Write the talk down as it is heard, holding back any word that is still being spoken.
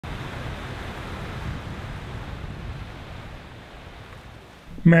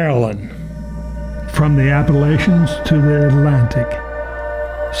Maryland. From the Appalachians to the Atlantic.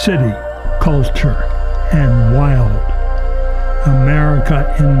 City, culture, and wild.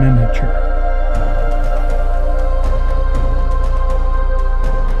 America in miniature.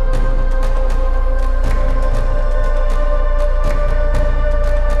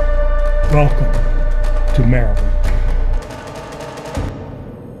 Welcome to Maryland.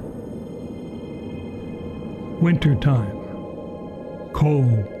 Wintertime.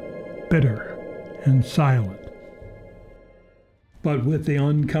 Cold, bitter, and silent. But with the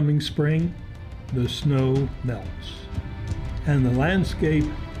oncoming spring, the snow melts, and the landscape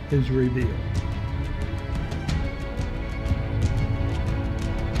is revealed.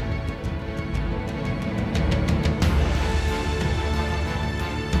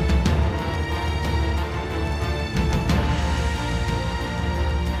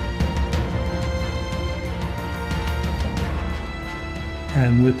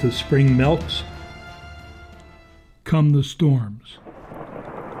 And with the spring melts, come the storms.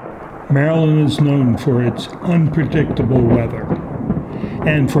 Maryland is known for its unpredictable weather,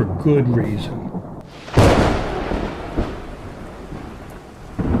 and for good reason.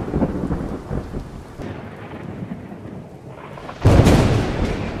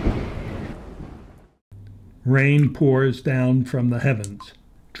 Rain pours down from the heavens,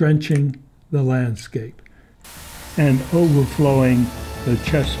 drenching the landscape and overflowing the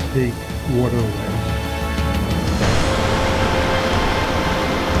Chesapeake waterways.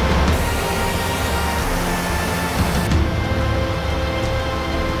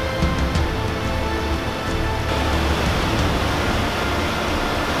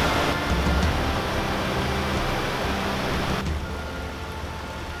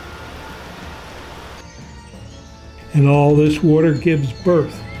 And all this water gives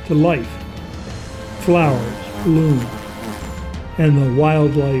birth to life. Flowers bloom, and the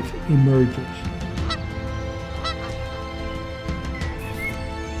wildlife emerges.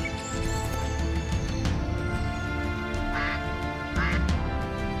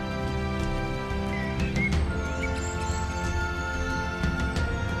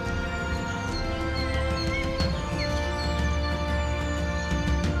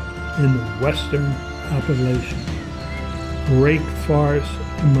 In the western Appalachians, great forests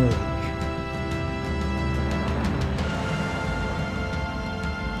emerge.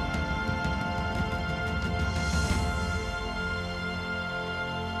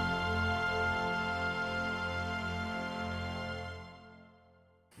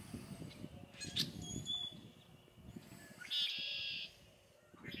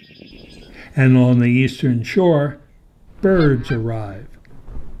 And on the eastern shore, birds arrive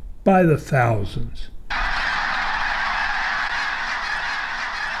by the thousands.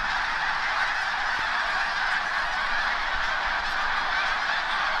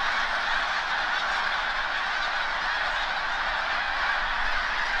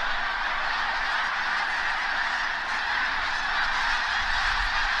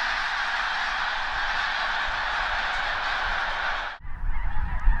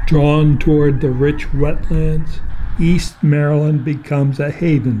 Drawn toward the rich wetlands, East Maryland becomes a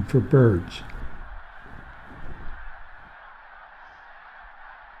haven for birds.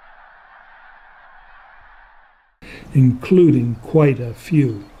 Including quite a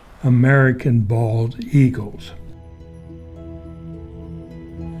few American bald eagles.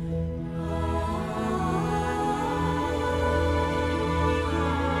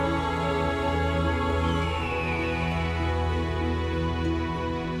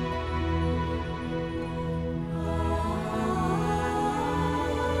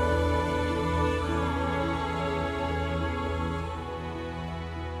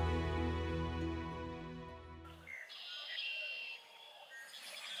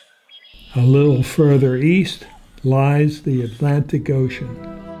 A little further east lies the Atlantic Ocean.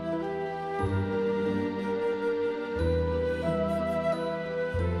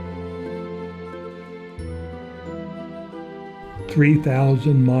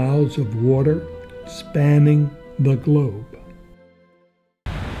 "3,000 miles of water spanning the globe."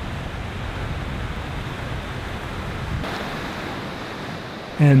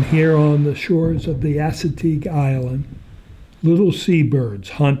 And here on the shores of the Assategue Island, little seabirds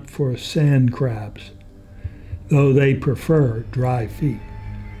hunt for sand crabs, though they prefer dry feet.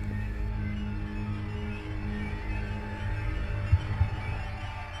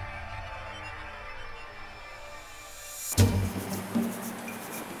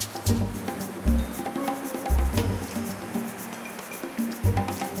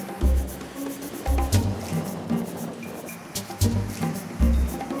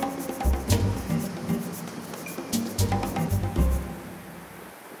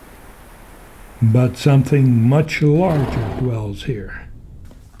 But something much larger dwells here.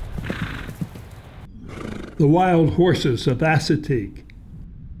 The wild horses of Assategue.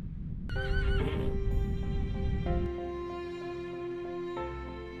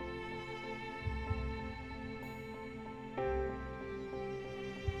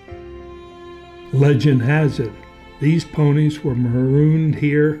 Legend has it, these ponies were marooned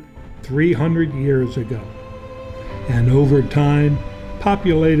here 300 years ago, and over time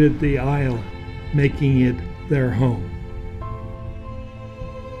populated the island, making it their home.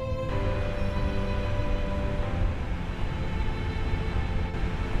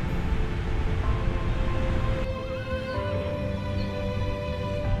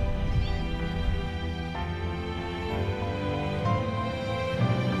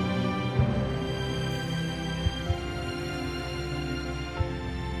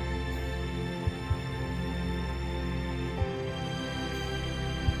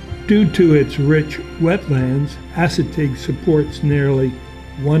 Due to its rich wetlands, Assategue supports nearly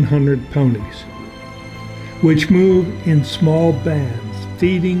 100 ponies, which move in small bands,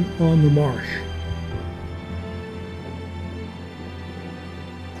 feeding on the marsh.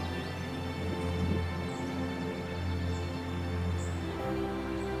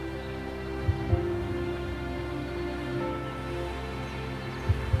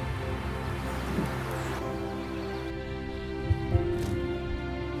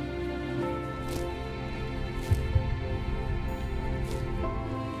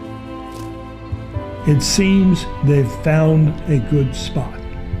 It seems they've found a good spot,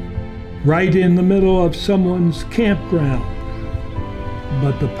 right in the middle of someone's campground.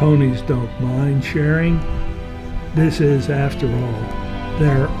 But the ponies don't mind sharing. This is, after all,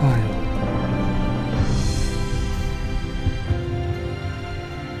 their island.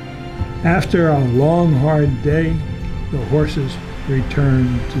 After a long, hard day, the horses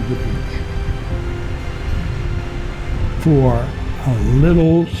return to the beach for a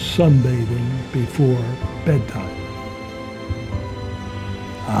little sunbathing before bedtime.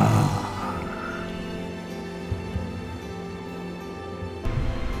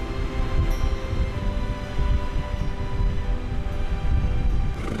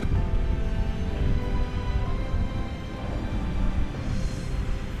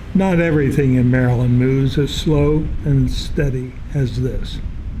 Not everything in Maryland moves as slow and steady as this.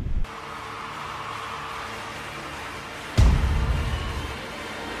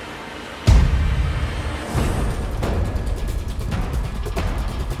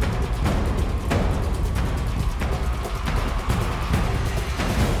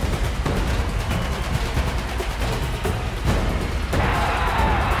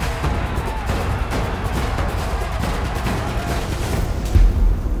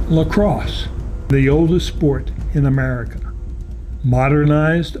 Lacrosse, the oldest sport in America.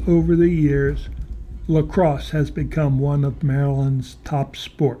 Modernized over the years, lacrosse has become one of Maryland's top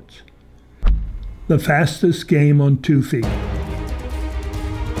sports. The fastest game on 2 feet.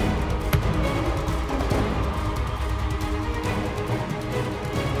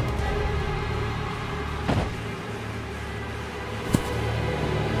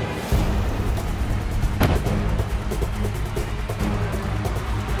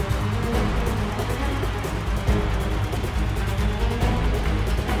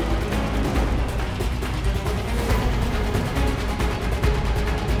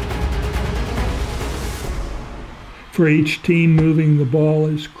 For each team, moving the ball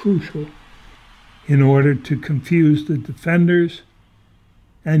is crucial in order to confuse the defenders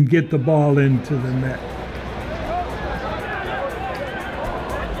and get the ball into the net.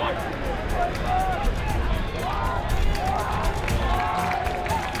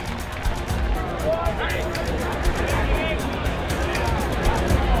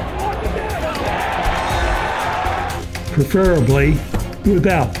 Preferably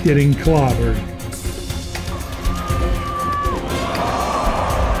without getting clobbered.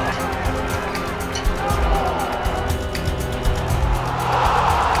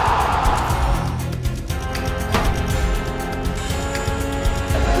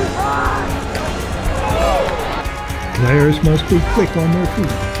 Players must be quick on their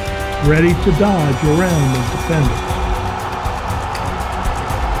feet, ready to dodge around the defenders.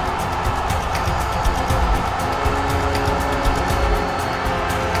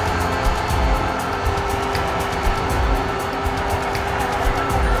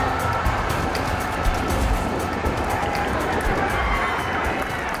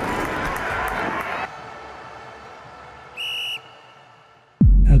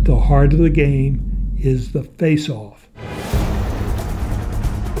 At the heart of the game is the face-off.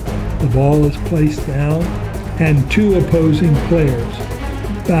 The ball is placed down and two opposing players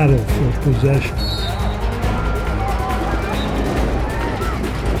battle for possession.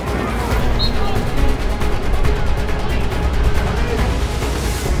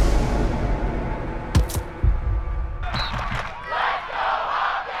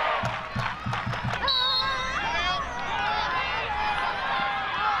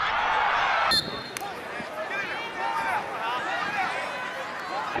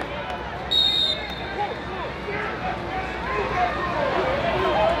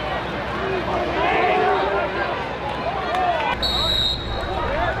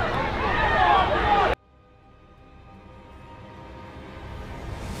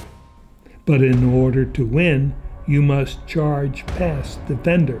 But in order to win, you must charge past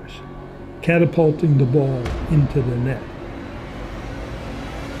defenders, catapulting the ball into the net.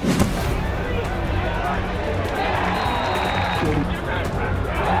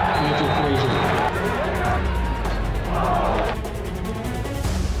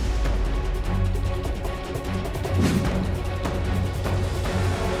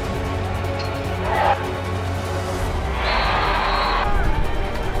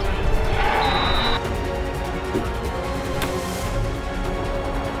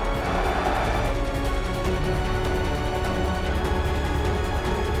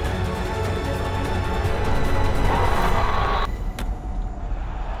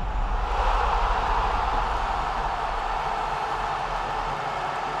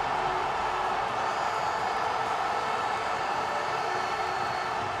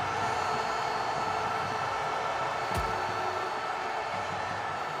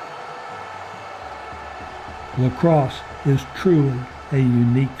 Lacrosse is truly a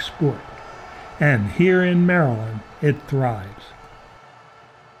unique sport, and here in Maryland it thrives.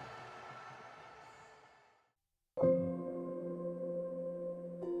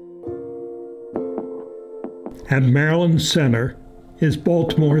 At Maryland's center is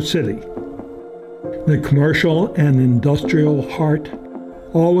Baltimore City, the commercial and industrial heart,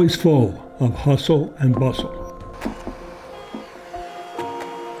 always full of hustle and bustle.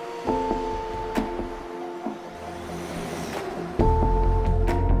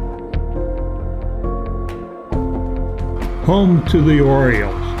 Home to the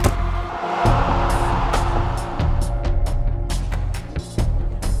Orioles.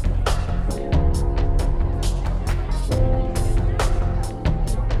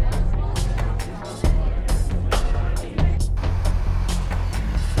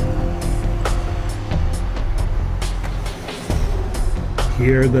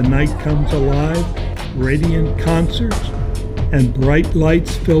 Here the night comes alive, radiant concerts and bright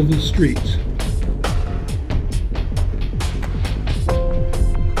lights fill the streets.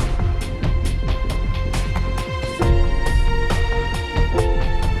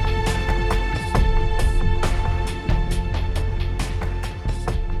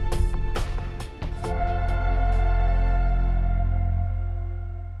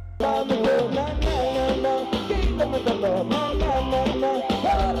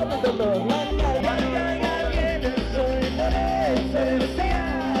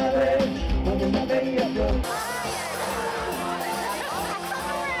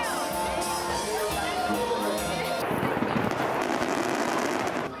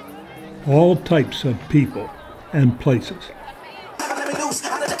 All types of people and places.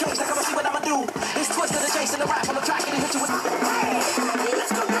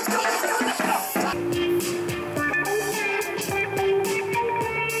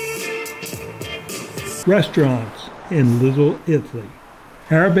 Restaurants in Little Italy,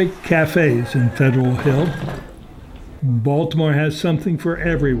 Arabic cafes in Federal Hill. Baltimore has something for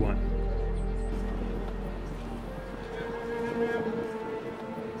everyone.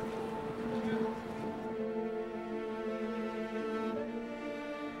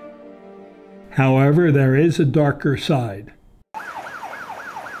 However, there is a darker side.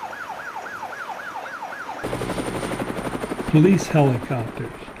 Police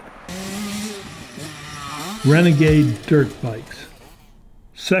helicopters, renegade dirt bikes,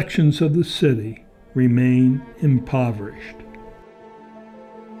 sections of the city remain impoverished.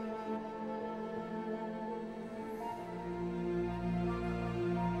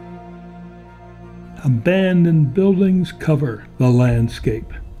 Abandoned buildings cover the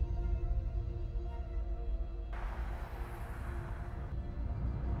landscape.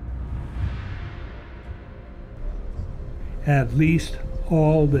 At least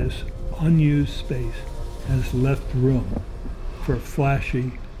all this unused space has left room for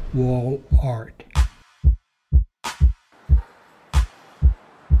flashy wall art.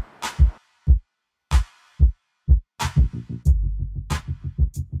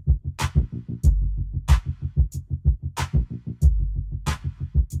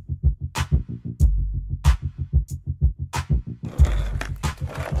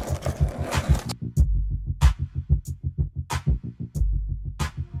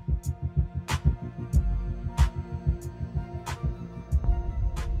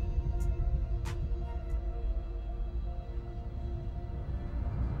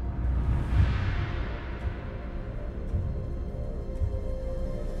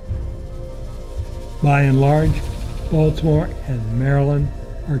 By and large, Baltimore and Maryland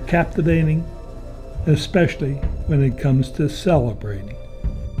are captivating, especially when it comes to celebrating.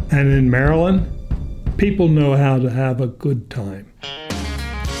 And in Maryland, people know how to have a good time.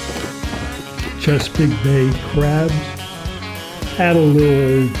 Chesapeake Bay crabs, add a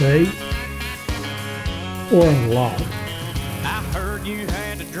little Old Bay, or a lot. I heard you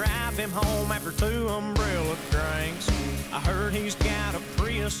had to drive him home after 2 umbrella drinks. I heard he's got a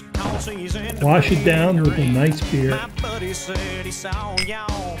Prius, cause he's in the Wash it down with a nice beer My buddy said he saw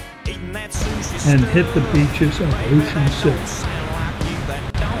y'all eating that sushi and stuff. hit the beaches of Ocean City. Sound like you, that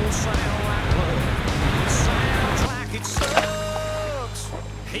don't sound like love. It sounds like it sucks.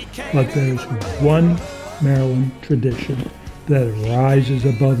 He can't But there's one Maryland tradition that rises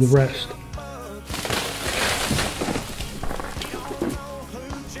above the rest.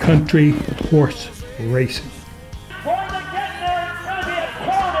 Country horse racing.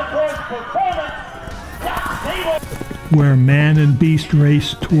 Where man and beast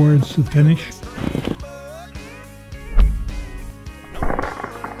race towards the finish.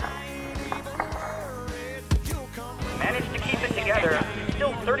 Managed to keep it together.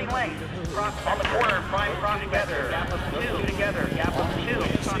 Still 30 lengths. Cross on the corner. Prime cross together. Gap of 2 together. Gap of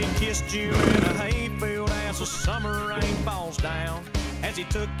 2. He kissed you in a hayfield as the summer rain falls down. As he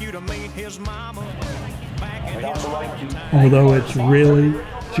took you to meet his mama back in his hometown. Although it's really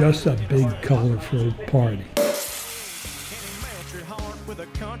just a big colorful party. Can he melt your heart with a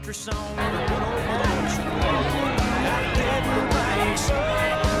country song and a good old blues? I didn't think so.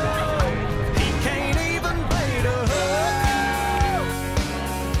 He can't even bait a hook.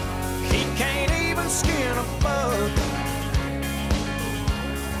 He can't even skin a bug.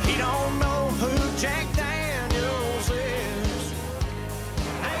 He don't know who Jack Daniels is.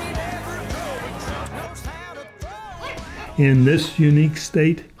 Ain't ever drove a truck, knows how to throw. In this unique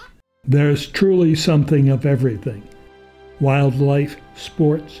state, there's truly something of everything. Wildlife,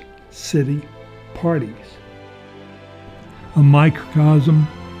 sports, city, parties. A microcosm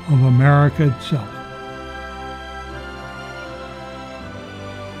of America itself.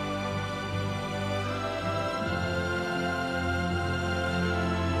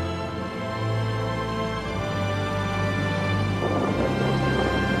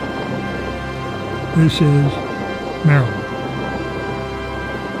 This is Maryland.